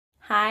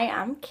Hi,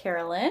 I'm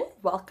Carolyn.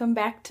 Welcome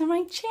back to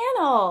my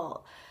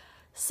channel.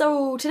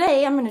 So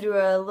today I'm going to do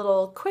a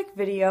little quick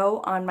video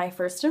on my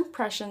first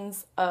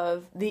impressions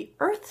of the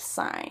earth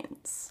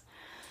signs.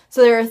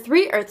 So there are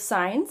 3 earth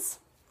signs.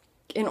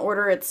 In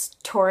order, it's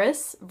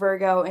Taurus,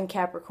 Virgo, and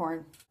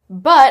Capricorn.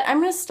 But I'm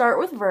going to start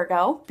with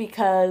Virgo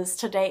because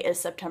today is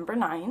September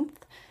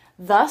 9th.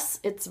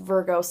 Thus, it's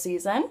Virgo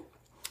season.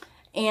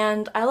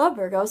 And I love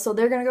Virgo, so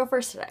they're going to go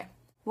first today.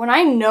 When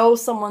I know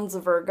someone's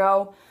a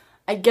Virgo,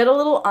 I get a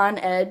little on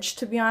edge,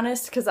 to be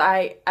honest, because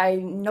I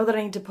know that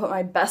I need to put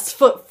my best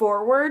foot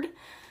forward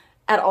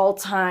at all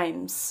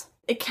times.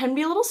 It can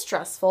be a little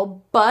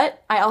stressful,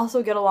 but I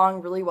also get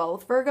along really well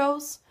with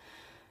Virgos.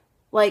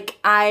 Like,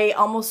 I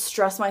almost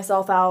stress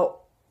myself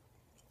out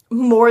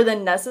more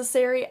than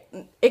necessary.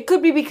 It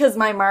could be because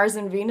my Mars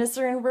and Venus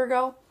are in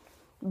Virgo,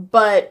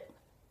 but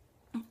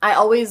I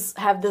always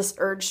have this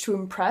urge to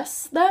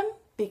impress them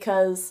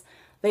because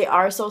they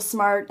are so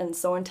smart and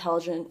so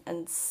intelligent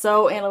and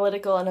so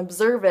analytical and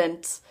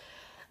observant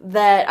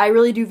that I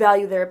really do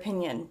value their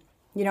opinion.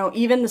 You know,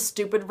 even the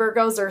stupid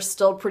Virgos are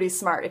still pretty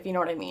smart, if you know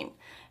what I mean.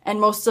 And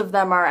most of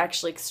them are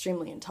actually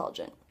extremely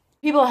intelligent.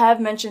 People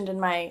have mentioned in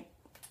my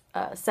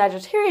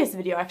Sagittarius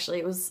video, actually,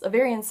 it was a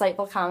very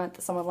insightful comment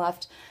that someone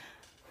left.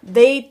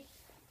 They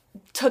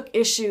took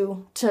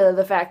issue to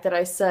the fact that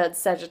I said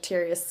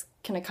Sagittarius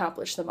can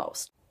accomplish the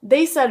most.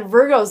 They said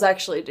Virgos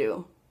actually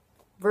do.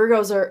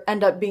 Virgos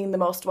end up being the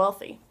most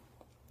wealthy,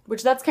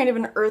 which that's kind of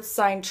an earth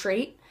sign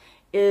trait,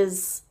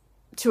 is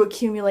to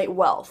accumulate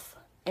wealth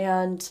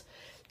and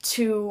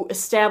to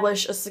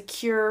establish a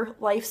secure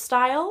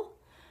lifestyle.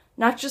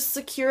 Not just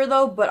secure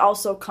though, but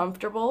also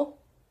comfortable,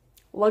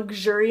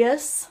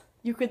 luxurious,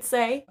 you could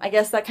say. I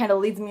guess that kind of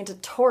leads me to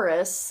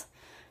Taurus.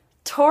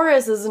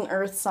 Taurus is an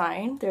earth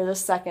sign. They're the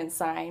second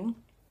sign.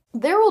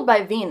 They're ruled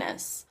by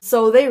Venus,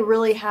 so they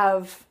really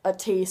have a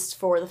taste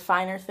for the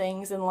finer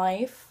things in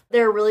life.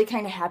 They're really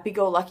kind of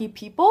happy-go-lucky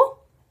people.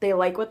 They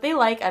like what they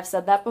like. I've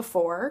said that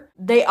before.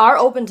 They are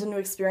open to new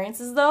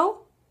experiences,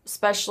 though,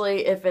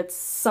 especially if it's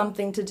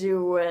something to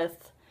do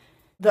with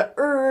the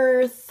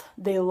earth.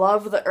 They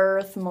love the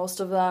earth. Most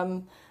of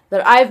them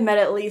that I've met,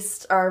 at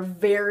least, are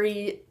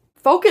very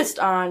focused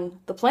on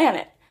the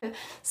planet.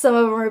 Some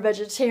of them are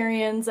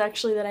vegetarians,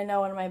 actually, that I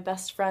know one of my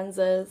best friends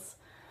is.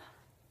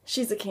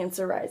 She's a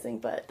Cancer rising,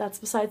 but that's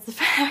besides the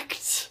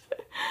fact.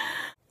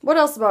 What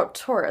else about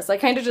Taurus? I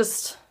kind of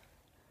just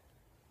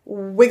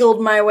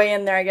wiggled my way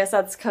in there. I guess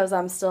that's because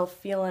I'm still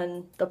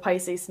feeling the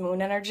Pisces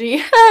moon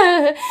energy.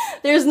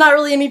 There's not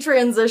really any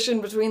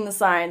transition between the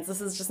signs.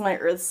 This is just my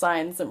earth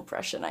signs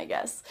impression, I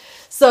guess.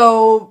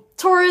 So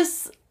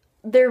Taurus,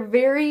 they're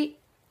very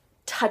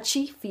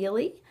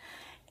touchy-feely,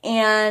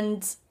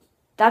 and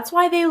that's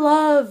why they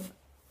love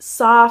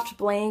soft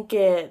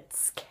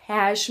blankets,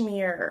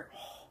 cashmere.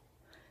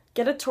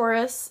 Get a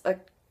Taurus a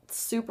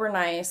super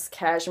nice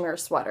cashmere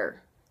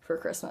sweater for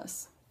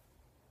Christmas.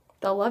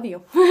 They'll love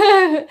you.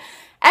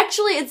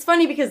 Actually, it's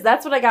funny because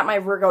that's what I got my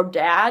Virgo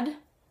dad,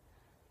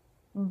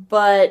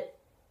 but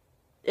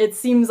it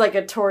seems like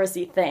a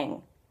Taurus-y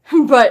thing.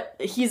 But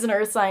he's an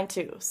earth sign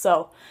too,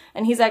 so,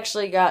 and he's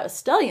actually got a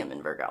stellium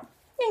in Virgo,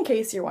 in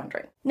case you're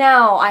wondering.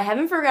 Now, I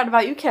haven't forgot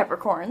about you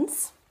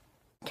Capricorns.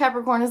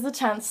 Capricorn is the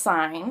 10th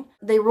sign.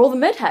 They rule the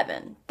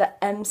midheaven,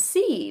 the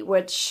MC,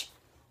 which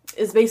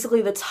is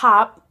basically the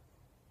top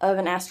of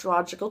an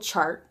astrological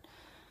chart,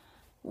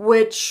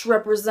 which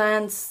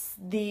represents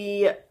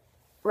the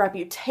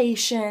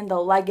reputation, the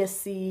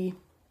legacy,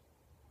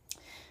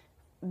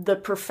 the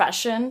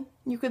profession,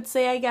 you could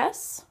say, I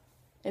guess.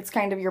 It's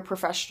kind of your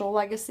professional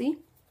legacy.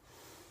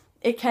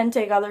 It can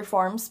take other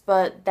forms,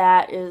 but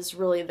that is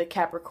really the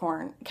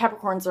Capricorn.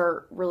 Capricorns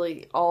are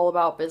really all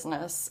about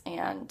business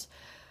and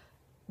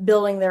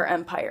building their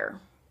empire.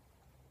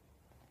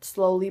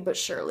 Slowly but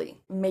surely,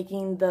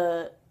 making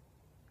the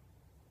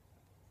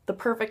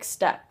perfect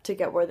step to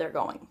get where they're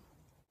going.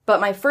 But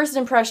my first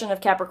impression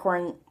of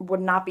Capricorn would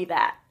not be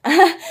that.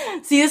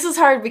 See, this is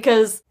hard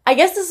because I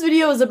guess this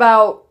video is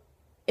about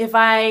if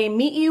I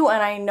meet you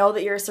and I know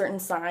that you're a certain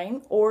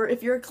sign, or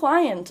if you're a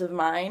client of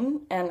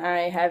mine and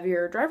I have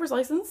your driver's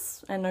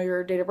license and know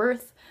your date of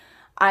birth,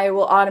 I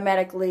will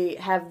automatically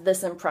have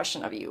this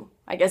impression of you,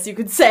 I guess you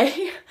could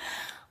say.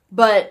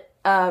 But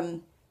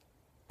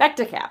back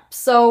to Cap.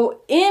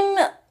 So in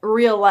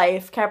real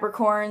life,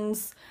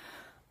 Capricorns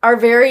are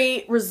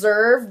very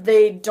reserved.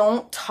 They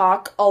don't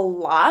talk a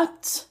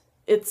lot.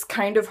 It's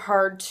kind of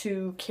hard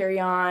to carry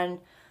on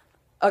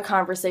a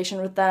conversation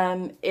with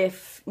them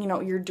if, you know,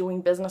 you're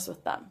doing business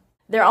with them.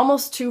 They're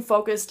almost too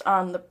focused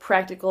on the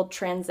practical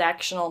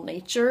transactional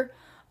nature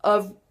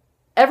of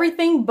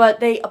everything, but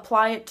they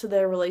apply it to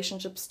their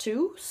relationships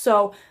too.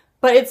 So,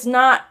 but it's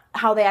not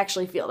how they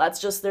actually feel. That's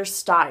just their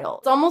style.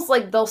 It's almost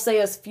like they'll say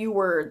as few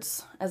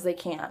words as they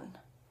can.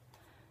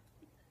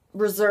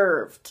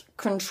 Reserved,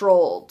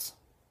 controlled.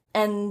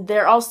 And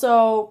they're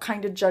also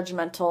kind of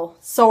judgmental.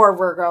 So are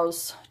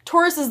Virgos.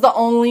 Taurus is the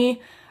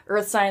only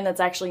earth sign that's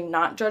actually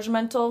not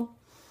judgmental.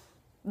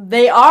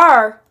 They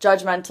are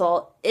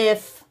judgmental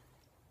if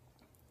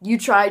you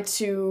try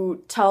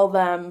to tell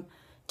them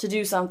to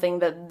do something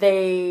that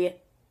they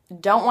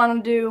don't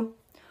want to do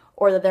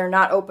or that they're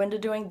not open to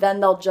doing, then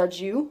they'll judge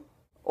you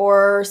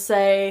or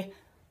say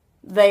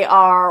they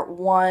are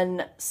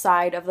one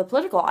side of the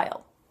political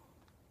aisle.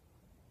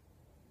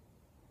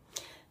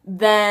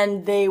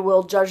 Then they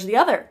will judge the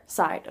other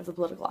side of the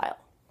political aisle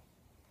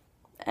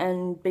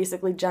and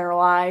basically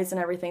generalize and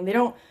everything. They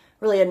don't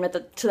really admit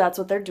that that's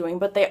what they're doing,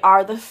 but they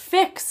are the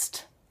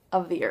fixed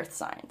of the earth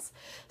signs.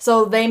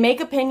 So they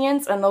make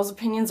opinions, and those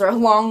opinions are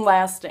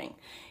long-lasting.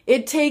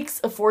 It takes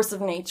a force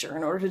of nature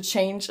in order to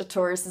change a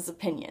Taurus's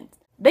opinion.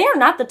 They are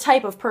not the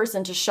type of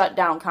person to shut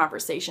down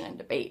conversation and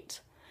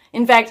debate.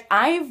 In fact,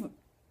 I've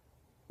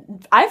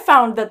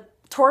found that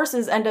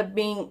Tauruses end up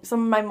being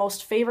some of my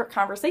most favorite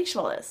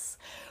conversationalists,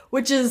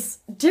 which is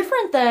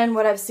different than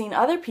what I've seen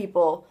other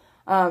people's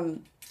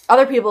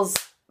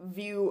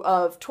view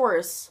of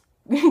Taurus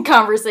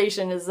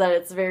conversation is that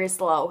it's very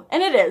slow.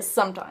 And it is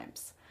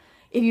sometimes,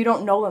 if you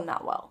don't know them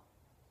that well.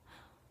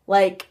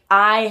 Like,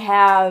 I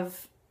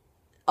have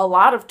a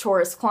lot of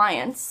Taurus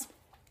clients,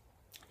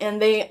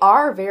 and they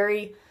are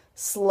very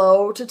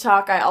slow to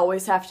talk. I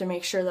always have to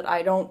make sure that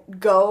I don't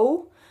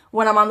go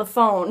when I'm on the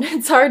phone.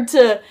 It's hard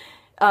to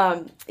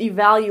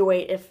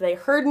evaluate if they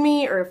heard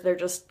me or if they're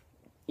just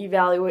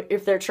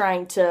if they're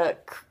trying to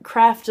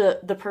craft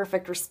the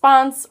perfect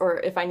response or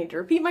if I need to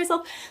repeat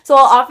myself. So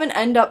I'll often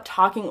end up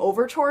talking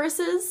over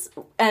Tauruses,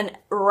 and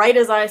right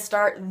as I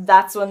start,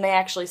 that's when they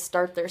actually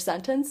start their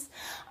sentence.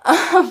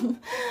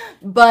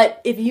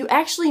 But if you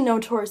actually know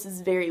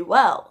Tauruses very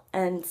well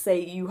and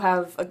say you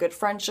have a good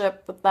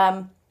friendship with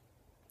them,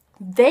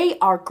 they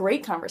are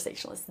great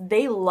conversationalists.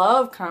 They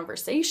love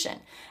conversation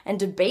and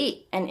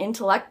debate and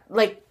intellect.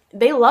 Like,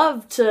 they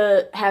love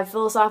to have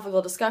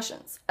philosophical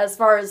discussions, as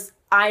far as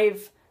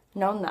I've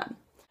known them.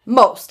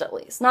 Most, at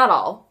least. Not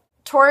all.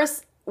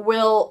 Taurus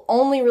will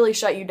only really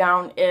shut you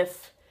down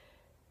if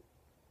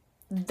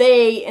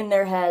they, in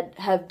their head,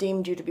 have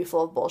deemed you to be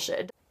full of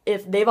bullshit.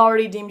 If they've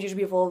already deemed you to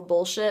be full of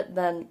bullshit,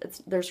 then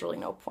there's really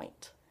no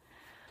point.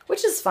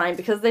 Which is fine,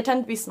 because they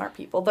tend to be smart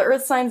people. The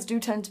earth signs do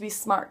tend to be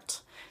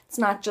smart. It's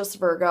not just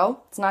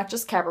Virgo. It's not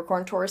just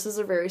Capricorn. Tauruses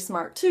are very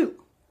smart, too.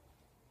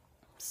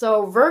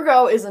 So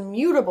Virgo is a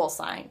mutable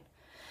sign.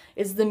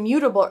 It's the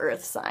mutable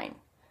earth sign.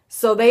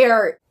 So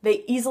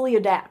they easily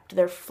adapt.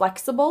 They're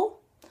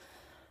flexible.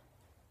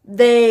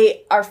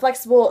 They are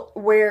flexible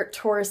where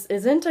Taurus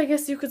isn't, I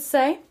guess you could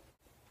say.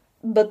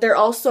 But they're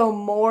also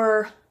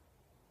more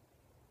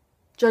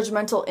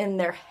judgmental in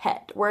their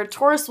head. Where a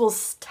Taurus will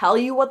tell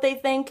you what they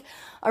think,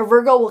 a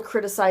Virgo will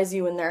criticize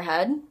you in their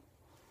head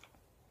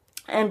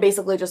and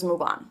basically just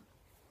move on.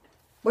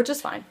 Which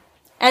is fine.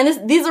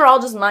 And these are all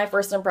just my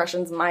first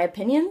impressions, my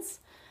opinions.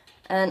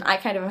 And I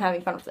kind of am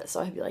having fun with this,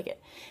 so I hope you like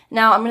it.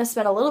 Now, I'm going to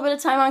spend a little bit of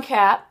time on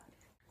Cap.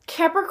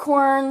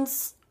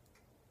 Capricorns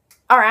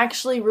are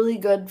actually really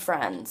good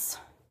friends.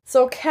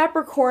 So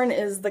Capricorn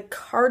is the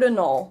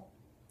cardinal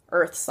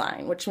earth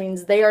sign, which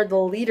means they are the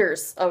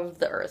leaders of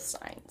the earth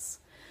signs.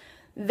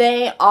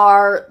 They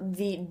are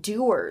the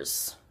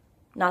doers,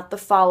 not the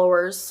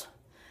followers,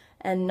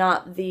 and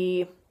not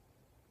the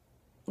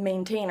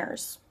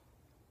maintainers.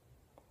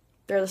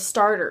 They're the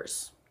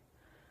starters.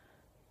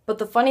 But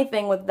the funny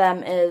thing with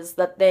them is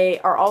that they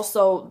are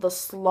also the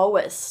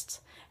slowest.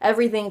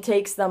 Everything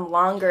takes them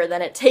longer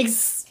than it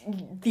takes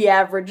the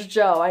average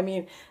Joe. I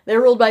mean,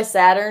 they're ruled by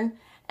Saturn,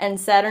 and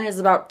Saturn is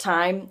about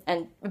time,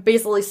 and it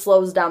basically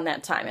slows down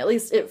that time. At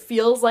least it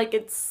feels like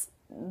it's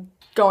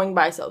going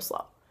by so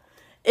slow.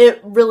 It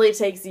really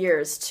takes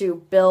years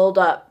to build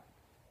up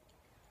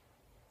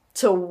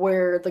to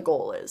where the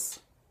goal is.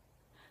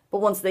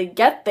 But once they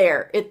get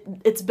there,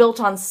 it's built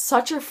on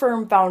such a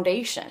firm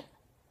foundation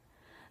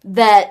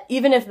that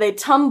even if they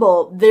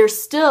tumble, they're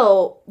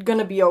still going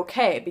to be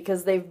okay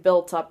because they've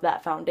built up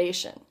that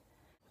foundation.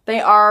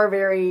 They are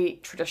very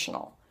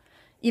traditional.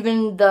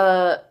 Even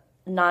the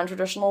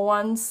non-traditional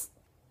ones,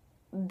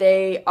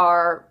 they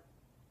hold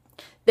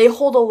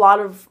a lot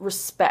of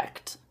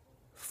respect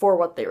for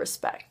what they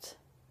respect.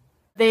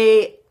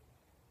 They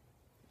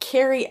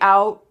carry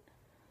out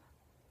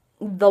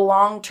the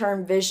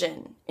long-term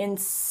vision in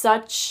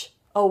such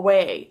a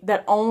way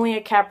that only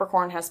a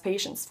Capricorn has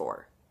patience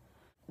for.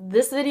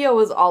 This video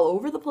was all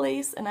over the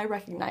place, and I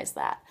recognize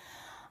that.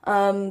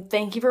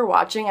 Thank you for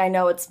watching. I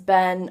know it's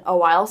been a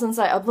while since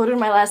I uploaded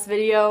my last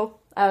video.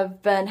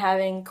 I've been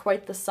having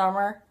quite the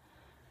summer.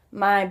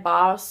 My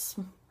boss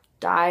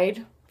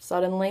died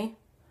suddenly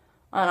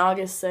on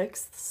August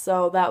 6th,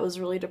 so that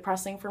was really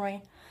depressing for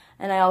me.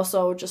 And I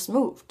also just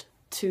moved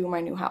to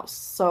my new house,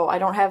 so I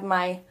don't have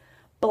my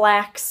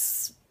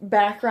blacks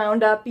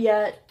background up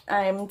yet.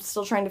 I'm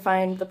still trying to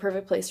find the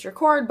perfect place to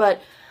record,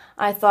 but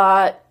I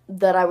thought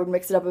that I would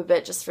mix it up a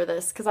bit just for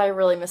this because I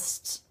really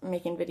missed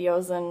making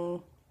videos,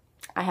 and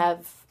I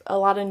have a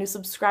lot of new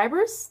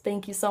subscribers.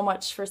 Thank you so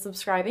much for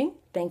subscribing.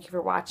 Thank you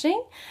for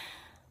watching.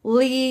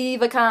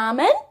 Leave a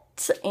comment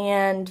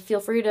and feel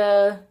free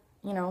to,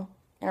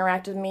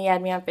 interact with me,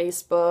 add me on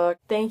Facebook.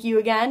 Thank you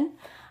again.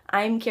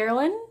 I'm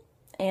Carolyn,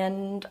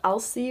 and I'll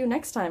see you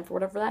next time for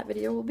whatever that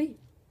video will be.